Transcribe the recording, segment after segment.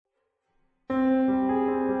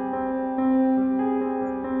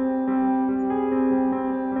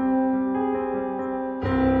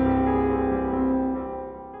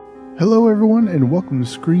Hello everyone and welcome to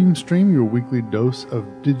Scream Stream, your weekly dose of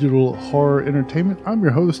digital horror entertainment. I'm your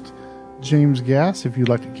host, James Gass. If you'd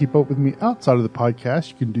like to keep up with me outside of the podcast,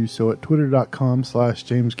 you can do so at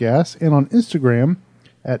twitter.com/JamesGass and on Instagram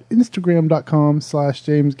at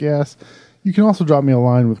instagram.com/JamesGass. You can also drop me a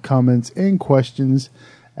line with comments and questions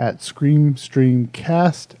at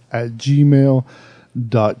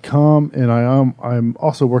screamstreamcast@gmail.com, and I'm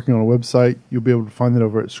also working on a website. You'll be able to find that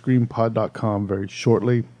over at screampod.com very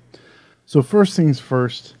shortly. So first things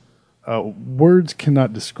first, words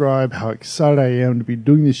cannot describe how excited I am to be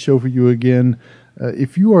doing this show for you again.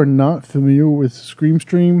 If you are not familiar with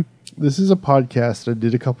Screamstream, this is a podcast that I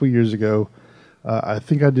did a couple years ago. I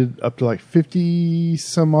think I did up to like 50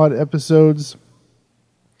 some odd episodes,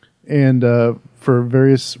 and for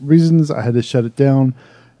various reasons I had to shut it down,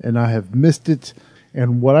 and I have missed it.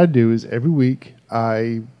 And what I do is every week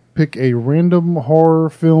I pick a random horror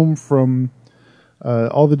film from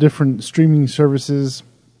all the different streaming services.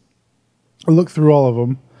 I look through all of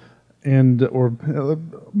them, or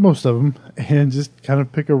most of them, and just kind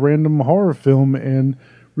of pick a random horror film and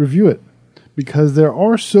review it. Because there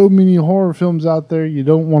are so many horror films out there, you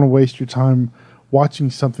don't want to waste your time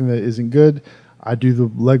watching something that isn't good. I do the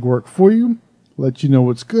legwork for you, let you know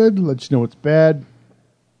what's good, let you know what's bad,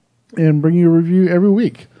 and bring you a review every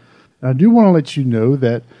week. I do want to let you know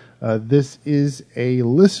that this is a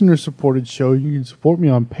listener-supported show. You can support me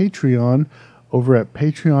on Patreon over at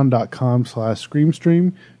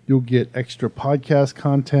patreon.com/screamstream. You'll get extra podcast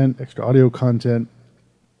content, extra audio content,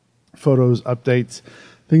 photos, updates,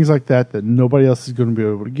 things like that nobody else is going to be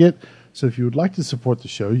able to get. So if you would like to support the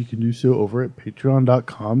show, you can do so over at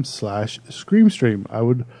patreon.com/screamstream. I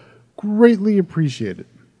would greatly appreciate it.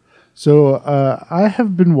 So I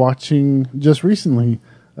have been watching just recently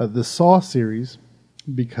the Saw series,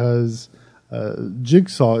 because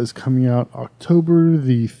Jigsaw is coming out October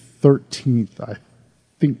the 13th. I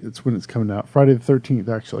think that's when it's coming out. Friday the 13th,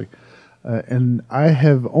 actually. And I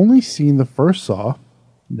have only seen the first Saw.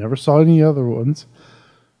 Never saw any other ones.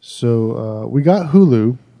 So we got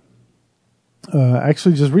Hulu.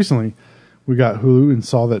 Actually, just recently, we got Hulu and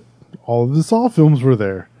saw that all of the Saw films were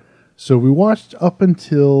there. So we watched all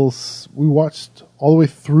the way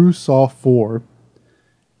through Saw 4.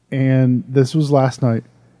 And this was last night.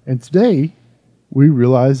 And today, we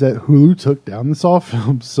realized that Hulu took down the Saw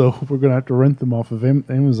films, so we're going to have to rent them off of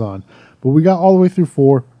Amazon. But we got all the way through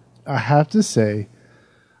 4. I have to say,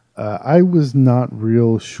 I was not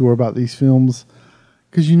real sure about these films.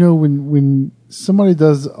 Because, you know, when somebody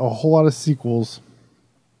does a whole lot of sequels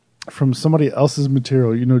from somebody else's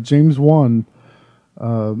material, you know, James Wan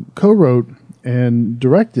co-wrote and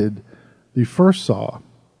directed the first Saw.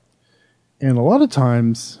 And a lot of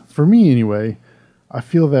times, for me anyway, I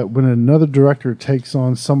feel that when another director takes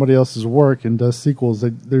on somebody else's work and does sequels,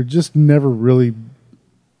 they're just never really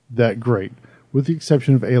that great, with the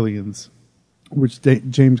exception of Aliens, which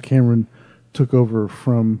James Cameron took over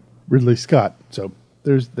from Ridley Scott. So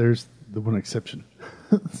there's the one exception.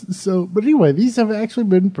 But anyway, these have actually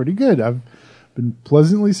been pretty good. I've been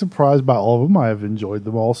pleasantly surprised by all of them. I have enjoyed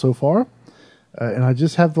them all so far. And I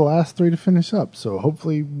just have the last 3 to finish up. So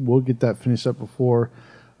hopefully we'll get that finished up before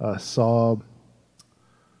Saw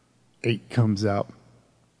 8 comes out.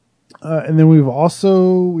 And then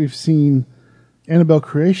we've seen Annabelle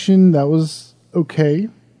Creation. That was okay.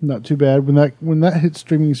 Not too bad. When that hits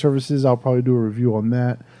streaming services, I'll probably do a review on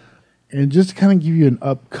that. And just to kind of give you an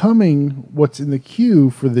upcoming what's in the queue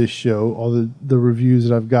for this show, all the reviews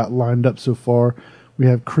that I've got lined up so far, we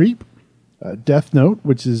have Creep, Death Note,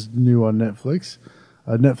 which is new on Netflix,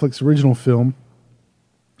 a Netflix original film,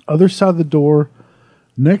 Other Side of the Door.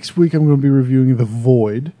 Next week I'm going to be reviewing The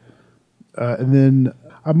Void, and then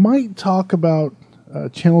I might talk about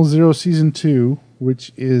Channel Zero Season 2,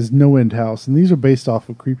 which is No End House, and these are based off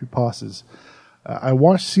of creepypastas. I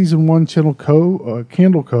watched Season 1, Candle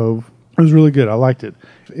Cove. It was really good. I liked it.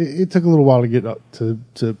 It took a little while to get up to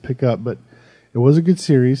pick up, but it was a good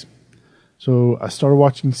series. So I started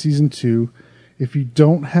watching Season 2. If you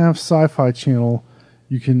don't have Sci-Fi Channel,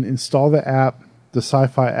 you can install the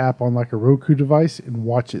Sci-Fi app on like a Roku device and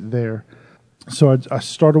watch it there. So I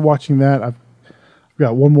started watching that. I've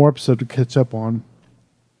got one more episode to catch up on.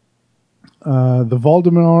 The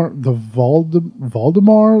Valdemar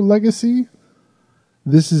Legacy.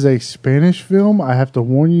 This is a Spanish film. I have to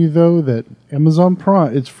warn you though that Amazon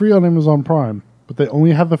Prime, it's free on Amazon Prime, but they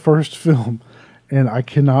only have the first film. And I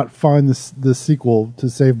cannot find the sequel to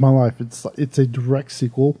save my life. It's a direct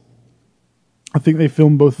sequel. I think they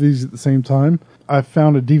filmed both of these at the same time. I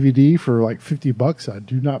found a DVD for like $50. I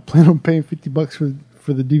do not plan on paying $50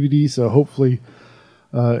 for the DVD, so hopefully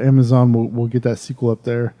Amazon will get that sequel up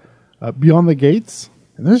there. Beyond the Gates.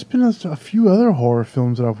 And there's been a few other horror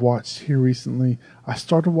films that I've watched here recently. I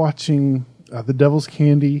started watching The Devil's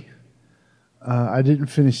Candy. I didn't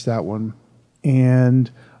finish that one.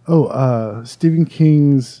 And, Stephen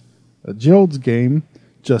King's Gerald's Game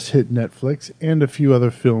just hit Netflix, and a few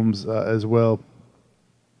other films as well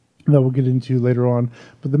that we'll get into later on.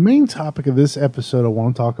 But the main topic of this episode I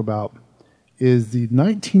want to talk about is the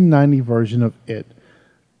 1990 version of It.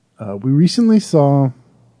 We recently saw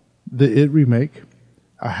the It remake.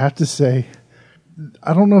 I have to say,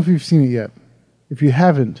 I don't know if you've seen it yet. If you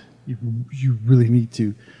haven't, you really need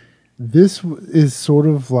to. This is sort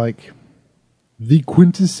of like the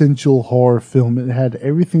quintessential horror film. It had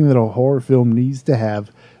everything that a horror film needs to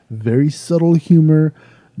have. Very subtle humor,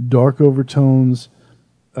 dark overtones,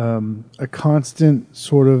 a constant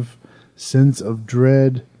sort of sense of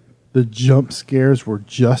dread. The jump scares were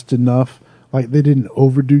just enough. Like, they didn't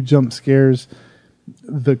overdo jump scares.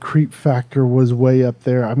 The creep factor was way up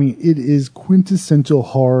there. I mean, it is quintessential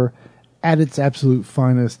horror at its absolute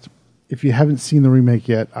finest. If you haven't seen the remake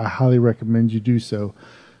yet, I highly recommend you do so.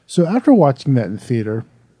 So after watching that in theater,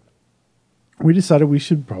 we decided we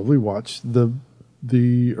should probably watch the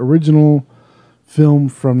original film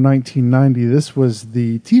from 1990. This was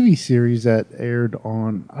the TV series that aired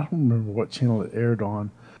on, I don't remember what channel it aired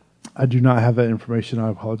on. I do not have that information. I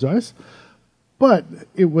apologize. But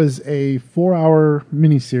it was a 4-hour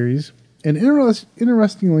miniseries. And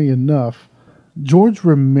interestingly enough, George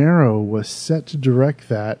Romero was set to direct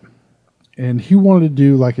that. And he wanted to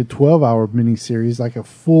do like a 12-hour miniseries, like a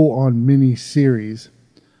full-on miniseries.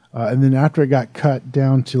 And then after it got cut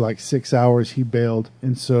down to like 6 hours, he bailed.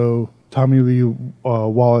 And so Tommy Lee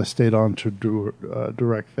Wallace stayed on to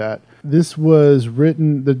direct that. This was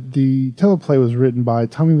written, the teleplay was written by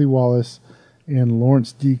Tommy Lee Wallace and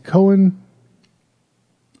Lawrence D. Cohen.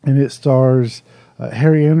 And it stars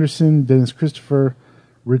Harry Anderson, Dennis Christopher,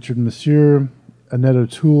 Richard Masur, Annette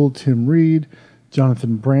O'Toole, Tim Reed,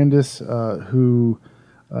 Jonathan Brandis, who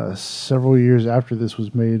several years after this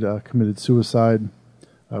was made committed suicide,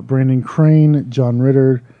 Brandon Crane, John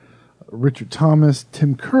Ritter, Richard Thomas,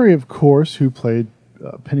 Tim Curry, of course, who played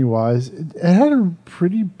Pennywise. It had a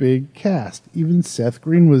pretty big cast. Even Seth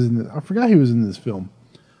Green was in it. I forgot he was in this film.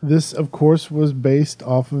 This, of course, was based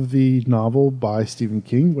off of the novel by Stephen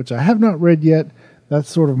King, which I have not read yet. That's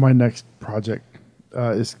sort of my next project,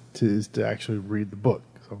 is to actually read the book.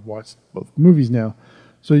 So I've watched both movies now.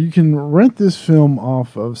 So you can rent this film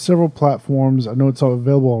off of several platforms. I know it's all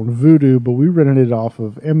available on Vudu, but we rented it off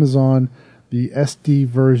of Amazon. The SD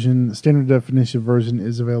version, the standard definition version,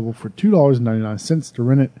 is available for $2.99 to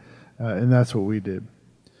rent it, and that's what we did.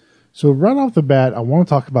 So right off the bat, I want to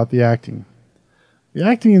talk about the acting. The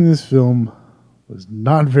acting in this film was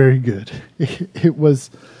not very good. It was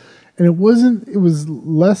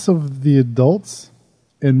less of the adults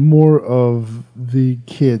and more of the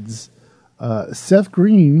kids. Seth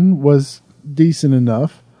Green was decent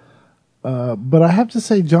enough, but I have to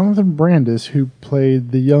say Jonathan Brandis, who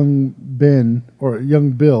played the young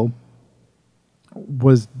Bill,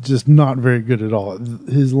 was just not very good at all.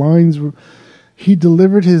 He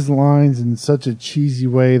delivered his lines in such a cheesy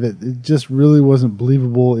way that it just really wasn't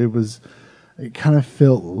believable. It kind of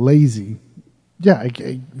felt lazy. Yeah,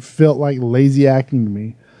 it felt like lazy acting to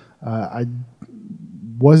me. I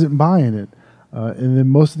wasn't buying it. And then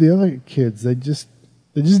most of the other kids, they just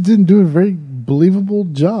didn't do a very believable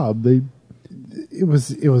job. It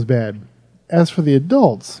was bad. As for the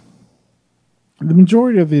adults, the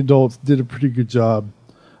majority of the adults did a pretty good job.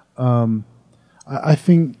 I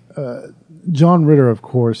think John Ritter, of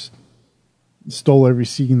course, stole every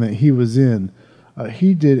scene that he was in.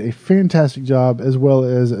 He did a fantastic job, as well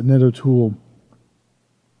as Annette O'Toole.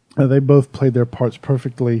 They both played their parts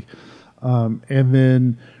perfectly. And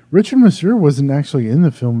then Richard Masur wasn't actually in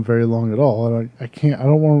the film very long at all. And I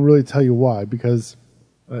don't want to really tell you why, because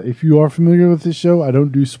if you are familiar with this show, I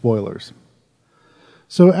don't do spoilers.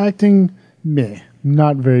 So acting, meh,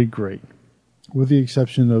 not very great, with the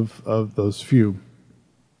exception of those few.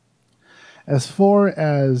 As far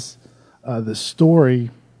as the story,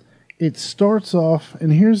 it starts off,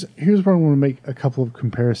 and here's where I want to make a couple of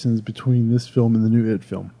comparisons between this film and the new It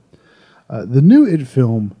film. The new It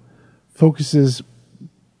film focuses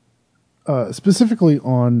specifically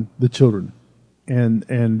on the children, and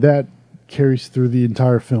that carries through the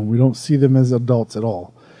entire film. We don't see them as adults at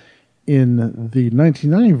all. In the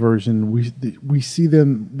 1990 version, we see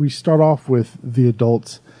them. We start off with the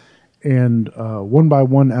adults, and one by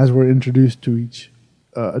one, as we're introduced to each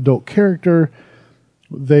adult character,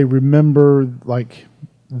 they remember like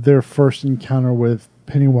their first encounter with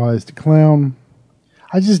Pennywise the clown.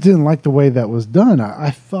 I just didn't like the way that was done. I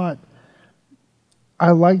thought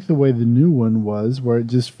I like the way the new one was, where it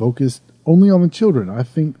just focused only on the children. I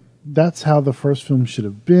think that's how the first film should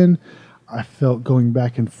have been. I felt going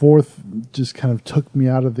back and forth just kind of took me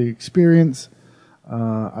out of the experience.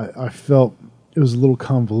 I felt it was a little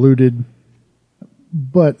convoluted,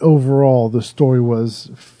 but overall the story was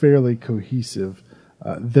fairly cohesive.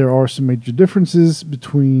 There are some major differences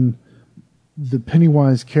between the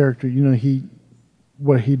Pennywise character. You know,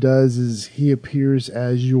 what he does is he appears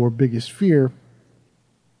as your biggest fear,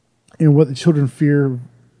 and what the children fear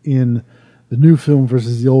in the new film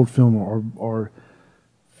versus the old film are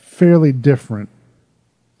fairly different.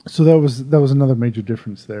 So that was another major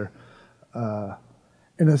difference there.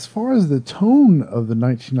 And as far as the tone of the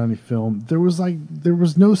 1990 film, there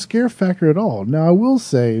was no scare factor at all. Now I will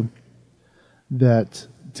say that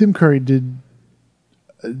Tim Curry did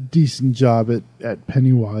a decent job at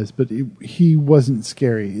Pennywise, but he wasn't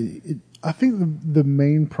scary. I think the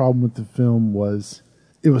main problem with the film was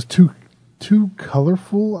it was too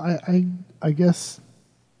colorful. I guess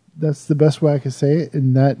that's the best way I could say it.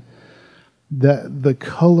 In that the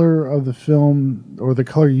color of the film, or the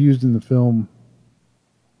color used in the film,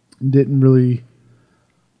 didn't really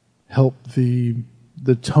help the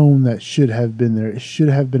tone that should have been there. It should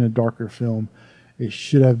have been a darker film. It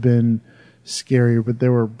should have been scarier, but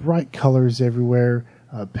there were bright colors everywhere.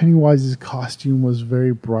 Pennywise's costume was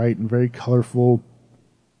very bright and very colorful,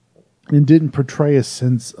 and didn't portray a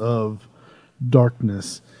sense of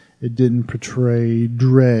darkness. It didn't portray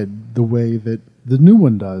dread the way that the new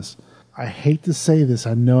one does. I hate to say this,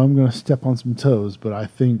 I know I'm going to step on some toes, but I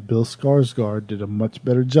think Bill Skarsgård did a much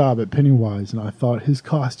better job at Pennywise, and I thought his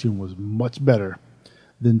costume was much better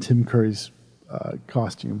than Tim Curry's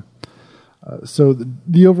costume. So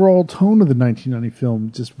the overall tone of the 1990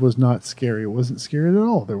 film just was not scary. It wasn't scary at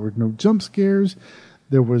all. There were no jump scares.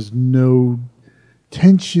 There was no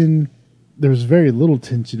tension. There was very little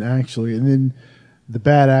tension, actually. And then the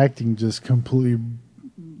bad acting just completely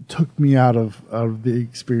took me out of the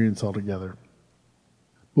experience altogether.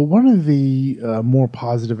 But one of the more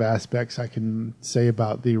positive aspects I can say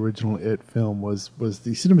about the original It film was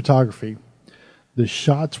the cinematography. The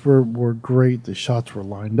shots were great. The shots were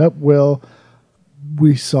lined up well.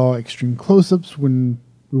 We saw extreme close-ups when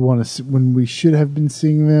we should have been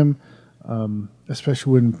seeing them,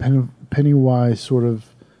 especially when Pennywise sort of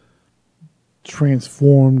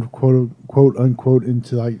transformed, quote unquote,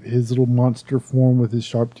 into like his little monster form with his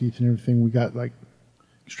sharp teeth and everything. We got like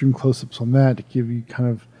extreme close-ups on that to give you kind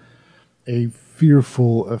of a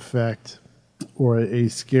fearful effect, or a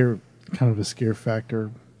scare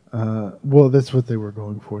factor. Well, that's what they were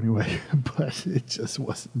going for anyway, but it just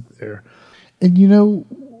wasn't there. And you know,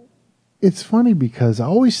 it's funny because I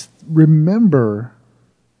always remember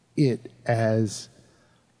it as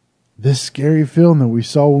this scary film that we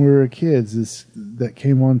saw when we were kids, that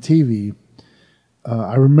came on TV.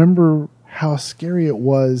 I remember how scary it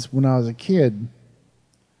was when I was a kid,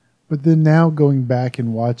 but then now going back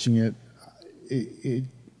and watching it, it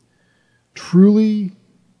truly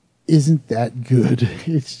isn't that good.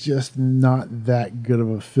 It's just not that good of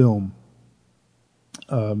a film,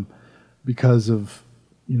 because of,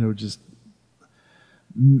 you know, just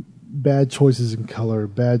bad choices in color,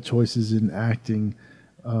 bad choices in acting,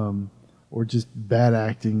 or just bad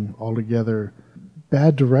acting altogether.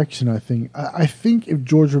 Bad direction, I think. I think if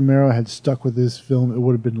George Romero had stuck with this film, it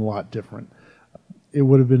would have been a lot different. It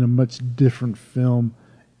would have been a much different film.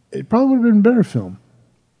 It probably would have been a better film,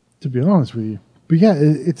 to be honest with you. But yeah,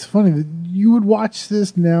 it's funny that you would watch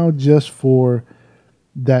this now just for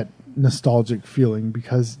that nostalgic feeling,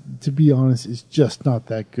 because to be honest, it's just not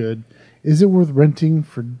that good. Is it worth renting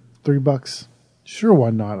for $3? Sure,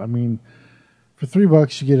 why not? I mean, for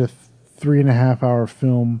 $3 you get a 3.5 hour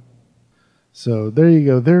film. So there you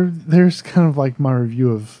go. There's kind of like my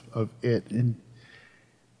review of it, and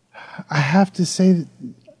I have to say that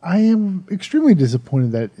I am extremely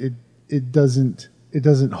disappointed that it doesn't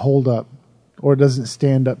hold up, or it doesn't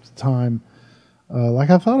stand up to time like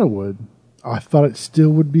I thought it would. I thought it still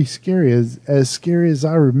would be scary, as scary as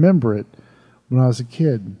I remember it when I was a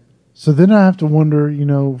kid. So then I have to wonder, you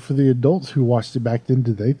know, for the adults who watched it back then,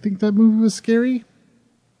 did they think that movie was scary?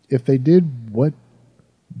 If they did,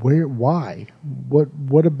 why?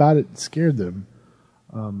 What about it scared them?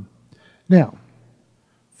 Now,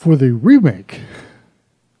 for the remake,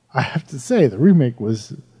 I have to say the remake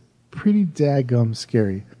was pretty daggum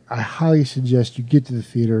scary. I highly suggest you get to the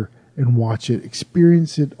theater and watch it,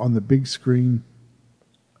 experience it on the big screen.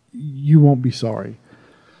 You won't be sorry.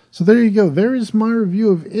 So there you go. There is my review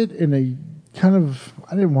of it in a kind of,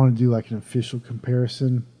 I didn't want to do like an official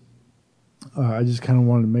comparison. I just kind of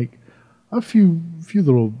wanted to make a few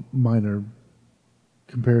little minor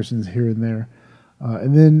comparisons here and there.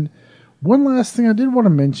 And then one last thing I did want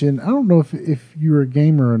to mention, I don't know if you're a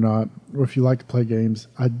gamer or not, or if you like to play games.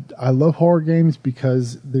 I love horror games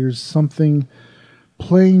because there's something,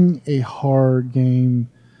 playing a horror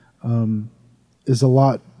game is a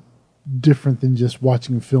lot different than just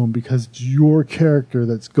watching a film, because it's your character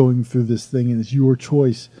that's going through this thing, and it's your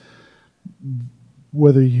choice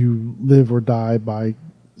whether you live or die by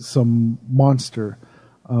some monster.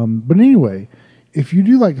 But anyway, if you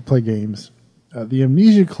do like to play games, the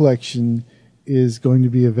Amnesia Collection is going to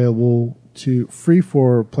be available free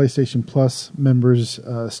for PlayStation Plus members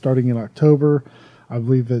starting in October. I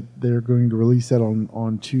believe that they're going to release that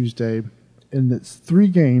on Tuesday. And it's 3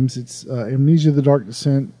 games. It's Amnesia: The Dark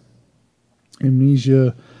Descent,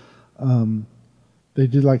 Amnesia. They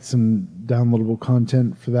did like some downloadable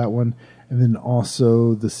content for that one. And then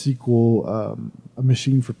also the sequel, A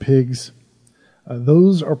Machine for Pigs.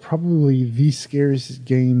 Those are probably the scariest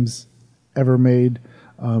games ever made.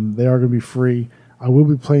 They are going to be free. I will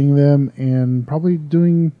be playing them and probably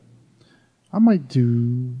I might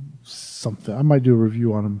do something. I might do a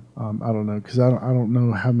review on them. I don't know, because I don't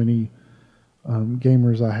know how many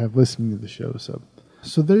gamers I have listening to the show. So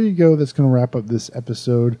there you go. That's going to wrap up this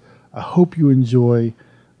episode. I hope you enjoy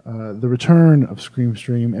the return of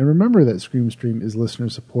ScreamStream. And remember that ScreamStream is listener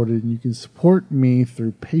supported, and you can support me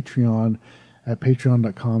through Patreon at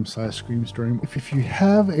patreon.com/ScreamStream. If you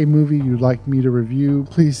have a movie you'd like me to review,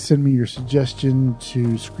 please send me your suggestion to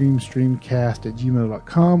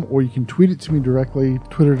screamstreamcast@gmail.com, or you can tweet it to me directly,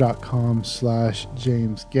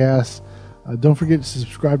 twitter.com/JamesGass. Don't forget to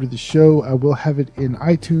subscribe to the show. I will have it in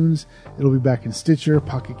iTunes. It'll be back in Stitcher,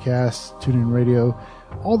 Pocket Casts, TuneIn Radio,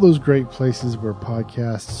 all those great places where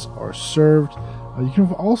podcasts are served. You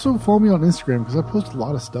can also follow me on Instagram, because I post a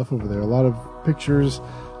lot of stuff over there, a lot of pictures,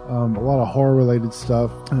 a lot of horror-related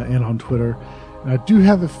stuff, and on Twitter. And I do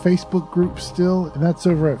have a Facebook group still, and that's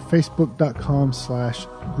over at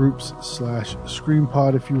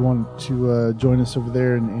facebook.com/groups/ScreamPod if you want to join us over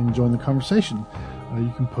there and join the conversation.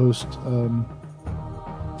 You can post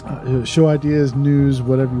show ideas, news,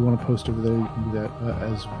 whatever you want to post over there. You can do that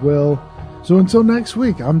as well. So until next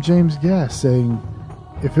week, I'm James Gass saying,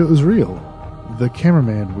 if it was real, the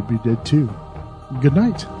cameraman would be dead too. Good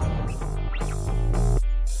night.